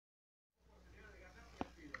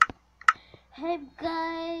Hey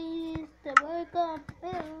guys, we're gonna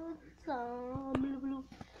build some blue.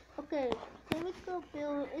 Okay, so we're gonna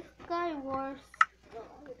build a Skywar.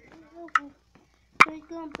 We're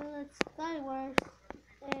gonna build Skywar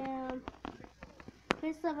and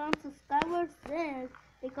place around to Skywar. Then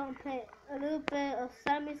we're gonna play a little bit of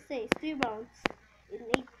Simon Says 3 rounds in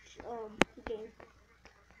each game.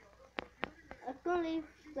 I'm gonna leave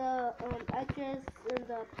the address in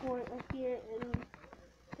the port here in.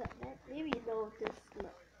 Maybe you know this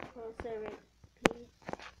server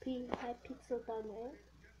P high pixel down there.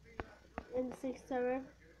 In the 6th server,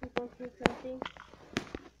 we're going to do something.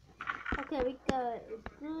 Okay, we got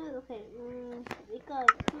good. Okay, we got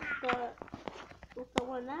the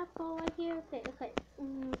one apple right here. Okay.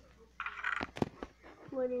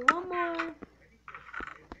 We need one more.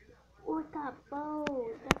 Oh, we got bow.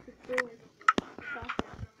 That's a good. That's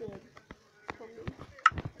good for me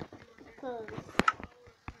because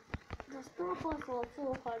the store was also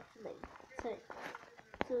hard to make.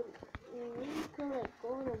 So we need to go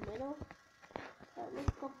in the middle.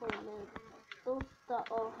 Let's go for a minute. Don't start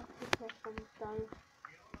off from time.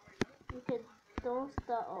 You can don't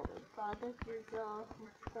start off. God, this is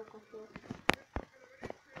stuck with here.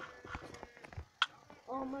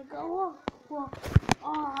 Oh my God! Whoa!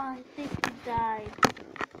 Oh, I think he died.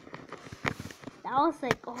 That was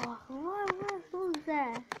like, oh, who's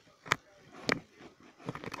that?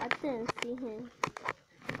 I didn't see him.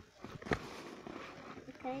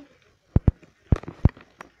 Okay.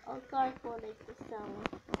 Oh, sorry for like the sound.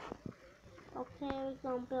 Okay, we're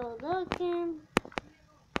gonna build again.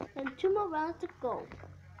 And 2 more rounds to go.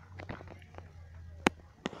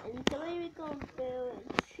 And the way we're gonna build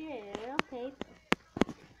a chair, okay.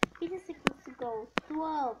 Each sequence to go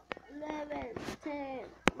 12, 11, 10,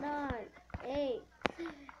 9, 8,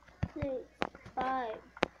 6, 5,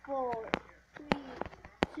 4, 3,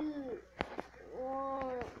 2,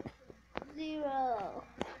 1, 0.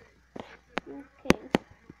 Okay.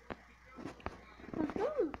 I'm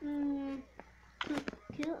going to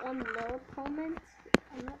kill another opponent.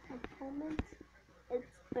 It's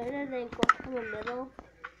better than go from the middle,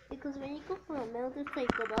 because when you go from the middle, there's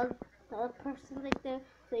like another person like there,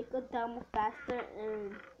 so you go down more faster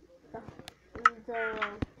and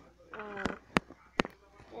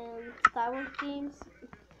Skyward games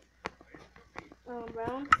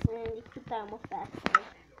rounds, and you go down more faster.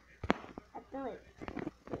 I feel like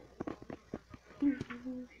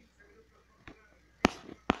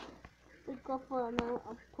we go for another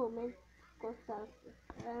opponent. Go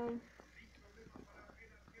faster.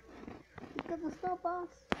 Because the snow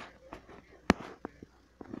boss.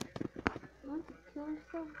 Want to kill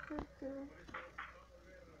yourself first?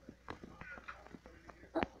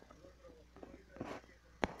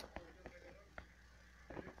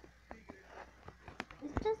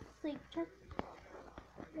 It's just like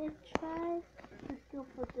let's try to go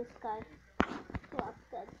for this guy. So I've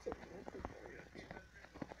got to take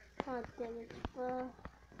not damage, but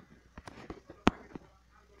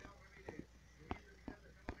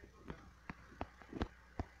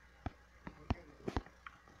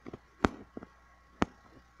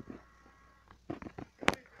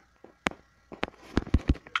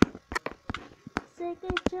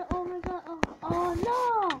second shot. Oh my God! Oh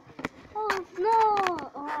no! Oh no!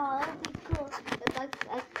 Oh, that would be cool if I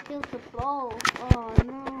killed the ball. Oh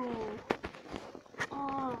no!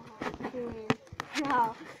 Oh man!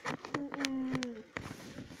 Wow!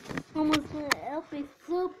 Almost went. That would be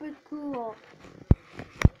super cool.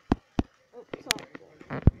 Oh, sorry.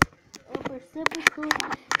 It would be super cool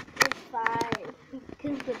if I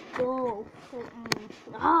killed the ball.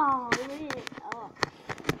 Oh man!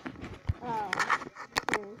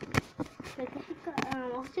 I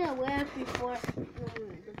was still aware before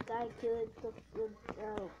the guy killed the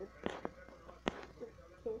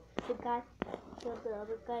guy killed the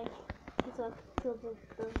other guy. So killed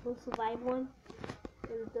the survived one,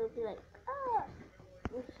 and they'll be like, ah,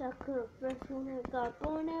 wish I could have first one that got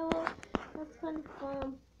bow and arrow. That's kind of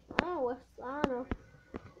fun. I don't know.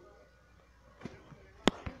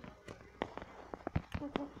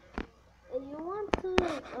 Okay. If you want to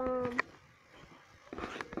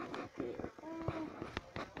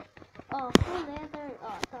full leather.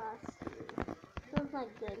 Oh, sounds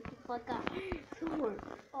like good. I got 2 more.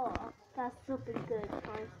 Oh, that's super good.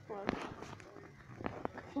 Transport.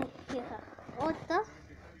 Yeah. Oh, that's.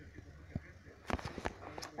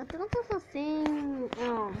 I think that's a thing.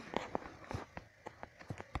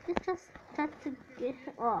 It's just try to get.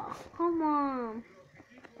 Oh, come on.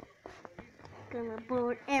 Gonna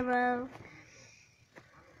board arrow.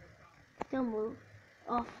 Don't move.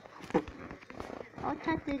 Oh. I'll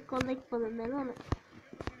try to go like for the middle.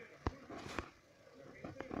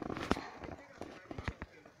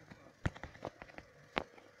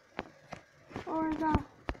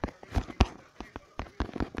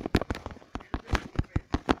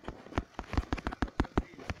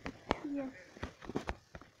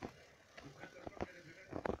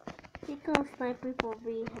 Become sniper for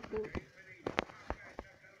me, I think.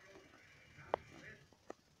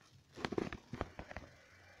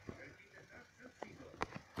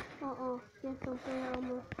 Get something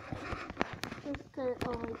armor. Just cause,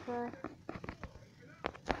 oh my god.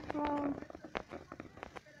 Run.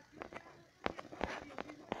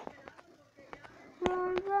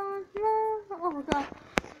 Run, run, run. Oh my god.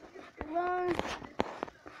 Run.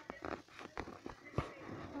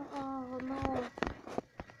 Oh no.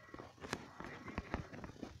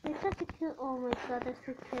 They tried to kill, oh my god, there's a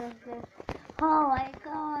trap there. Oh my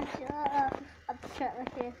gosh. I'm trapped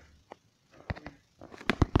right here.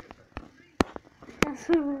 That's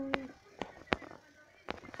really...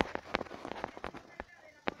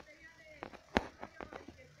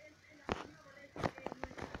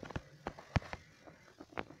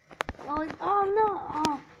 Oh no!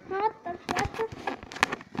 Oh, not the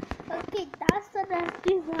okay, that's the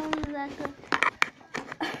rescue zone that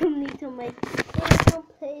I need to make.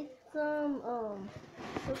 So I'm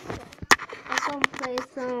gonna play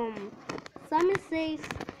some Simon Says,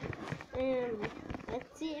 and let's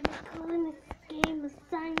see if we're calling this game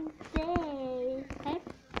Simon Says. Okay.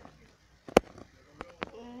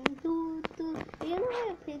 You know how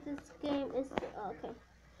to play this game is okay.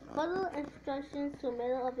 Follow instructions to the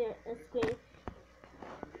middle of your screen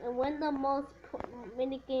and win the most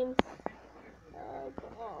mini games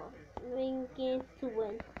to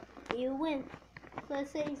win. You win. So it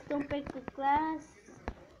says don't break the glass.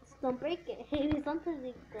 Don't break it. Hey, sometimes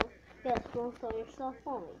you go get thrown on your cell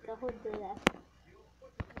phone. Like, who do that?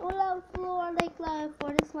 Well, floor like live for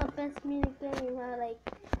this is my best mini game. I like.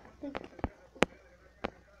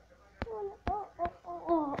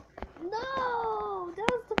 Oh. No! That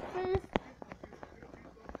was the first.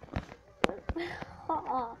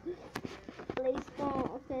 Please don't.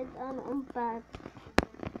 Okay, I'm bad.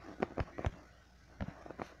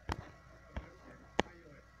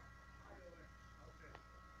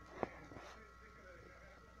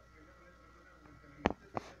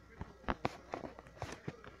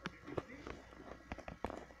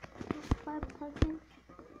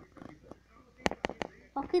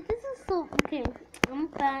 Okay, this is so okay. I'm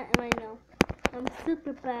bad right now. I'm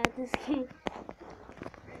super bad at this game.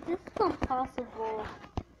 This is impossible.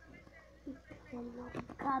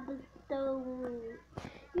 Cobblestone.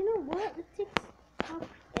 You know what? It takes.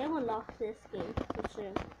 Everyone lost this game for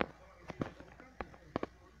sure.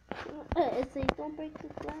 It says don't break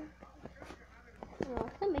this glass. Oh, I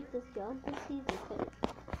can make this jump. It's easy.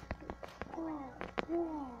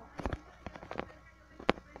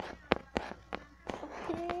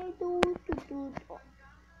 Okay, dude.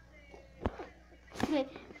 Okay.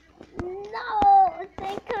 No!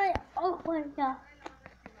 They can't. Oh my god.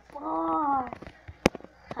 Oh.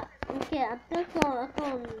 Okay, I'm just going to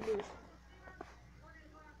lose.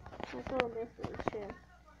 I'm going this way, sure.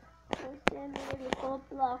 I'm standing in the 4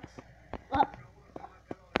 blocks. Up.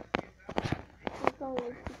 I'm going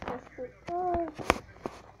to press the door.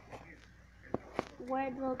 Where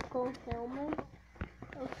do I go, helmet?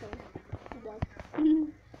 Okay,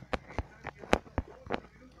 done.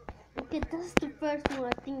 Okay, this is the first one. I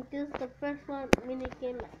think this is the first one mini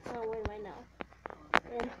game I win right now.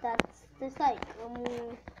 And that's this like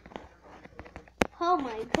oh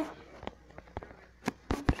my god.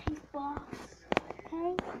 Okay, box.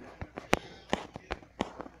 Okay.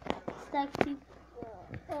 Stack people.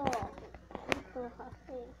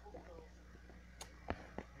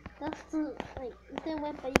 That's the like then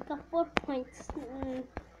went, but you got 4 points.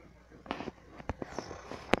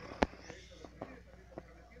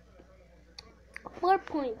 4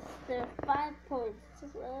 points. There are 5 points.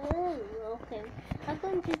 Okay. I'm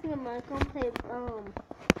gonna choose my mind. I'm gonna play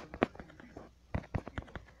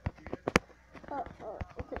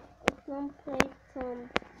okay. I'm gonna play some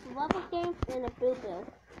lava games and a build build.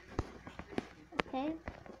 Okay.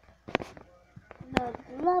 The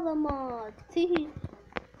lava mod.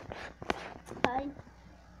 Hi.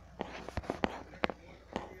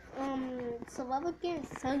 So lava games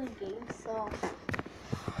is a game, so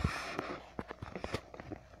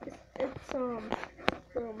it's I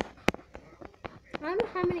don't know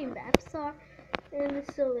how many maps are in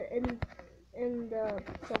the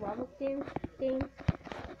survival game.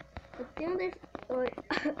 I think there's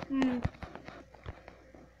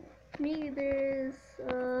maybe there's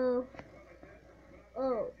oh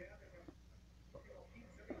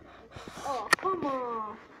come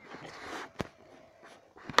on.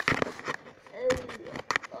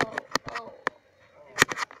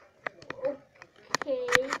 Okay.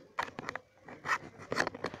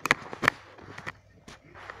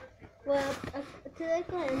 Well, today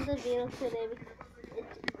I'm gonna end the video today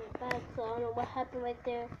because it's bad, so I don't know what happened right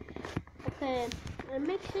there. Okay, and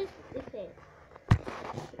make sure okay.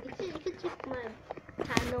 You can check my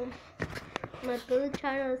channel. My blue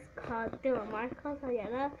channel is called Marco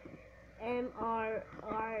Sayana.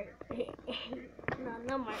 MRRA. No,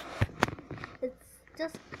 not Mark. It's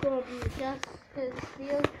just just his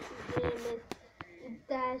real name is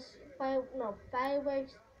dash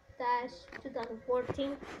fireworks dash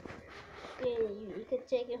 2014. And you can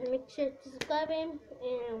check it. Make sure to subscribe him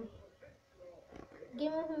and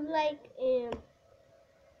give him like and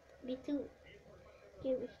be too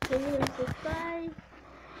give him a subscribe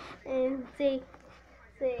and say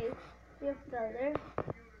your brother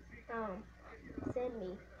send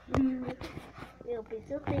me. It'll be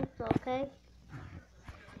two things, okay?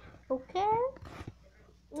 Okay?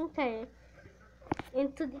 Okay.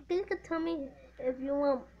 And so you can tell me if you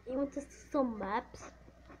want to see some maps.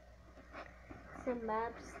 Some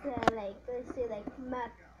maps that like let's say like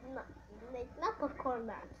not popcorn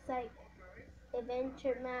maps, like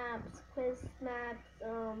adventure maps, quiz maps,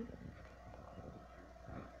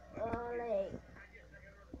 like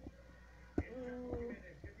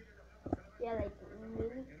yeah, like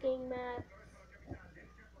mini game maps,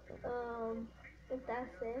 if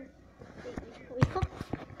that's it. We hope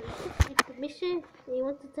mission. We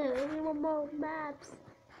want to tell everyone more maps.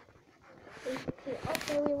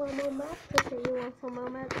 Okay, we want more maps. Okay, you want some more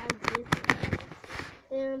maps? I do.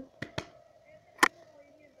 And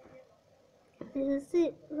this is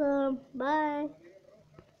it. Bye.